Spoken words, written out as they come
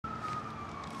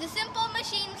The Simple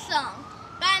Machines song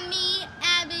by me,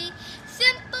 Abby.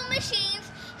 Simple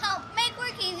machines help make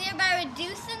work easier by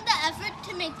reducing the effort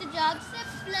to make the job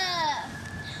simpler.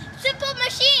 Simple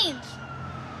machines.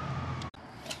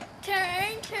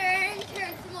 Turn, turn,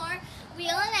 turn some more.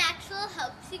 Wheel and axle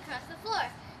helps you cross the floor.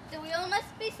 The wheel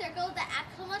must be circled, the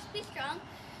axle must be strong,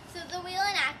 so the wheel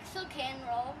and axle can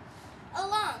roll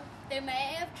along. They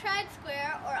may have tried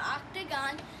square or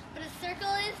octagon, but a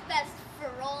circle is best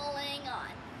for rolling on.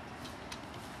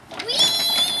 Whee!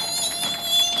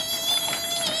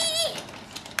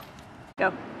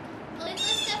 Go. Pulleys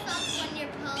lift stuff up when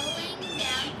you're pulling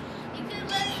down. You can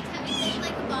lift heavy things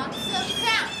like a box of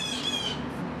crowns.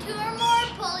 2 or more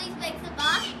pulleys makes a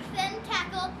box and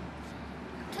tackle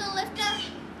to lift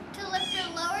or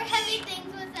lower heavy things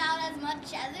without as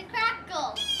much as a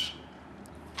crackle.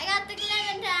 I got the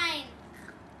clementine,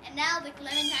 and now the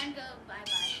clementine go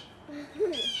bye-bye.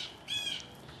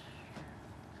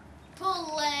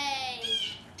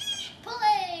 Pulley.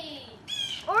 Pulley.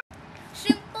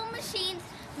 Simple machines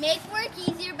make work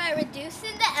easier by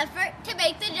reducing the effort to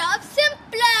make the job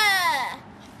simpler.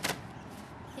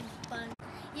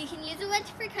 You can use a wedge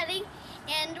for cutting,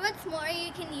 and what's more,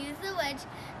 you can use the wedge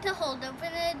to hold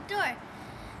open a door.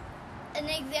 An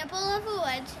example of a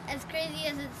wedge, as crazy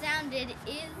as it sounded,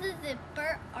 is the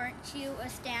zipper. Aren't you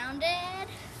astounded?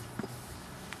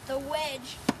 The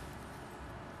wedge.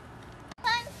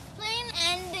 One plain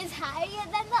end is higher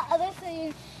than the other, so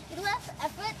you need less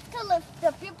effort to lift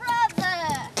up your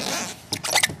brother.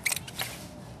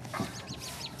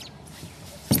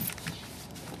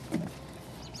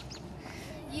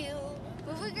 You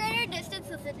move a greater distance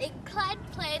with an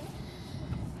inclined plane.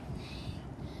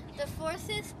 The force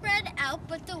is spread out,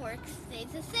 but the work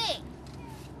stays the same.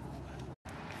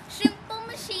 Simple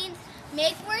machines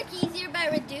make work easier by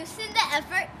reducing the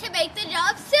effort to make the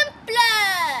job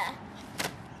simpler.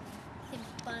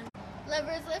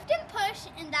 Levers lift and push,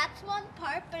 and that's one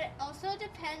part, but it also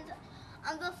depends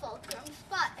on the fulcrum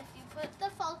spot. If you put the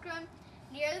fulcrum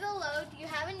near the load, you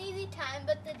have an easy time,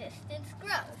 but the distance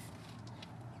grows.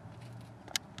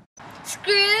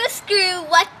 Screw, screw,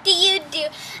 what do you do?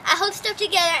 I hold stuff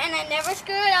together and I never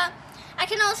screw it up. I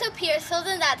can also pierce, so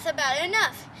then that's about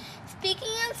enough.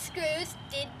 Speaking of screws,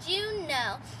 did you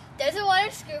know there's a water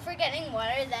screw for getting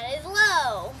water that is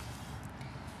low?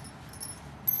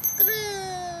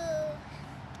 Screw.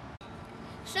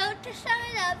 So to sum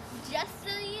it up, just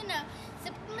so you know,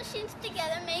 simple machines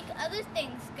together make other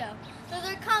things go. So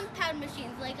they're compound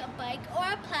machines like a bike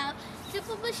or a plow.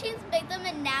 Simple machines make them,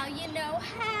 and now you know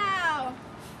how.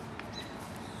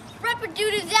 Rubber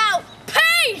Dude is out.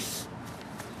 Peace!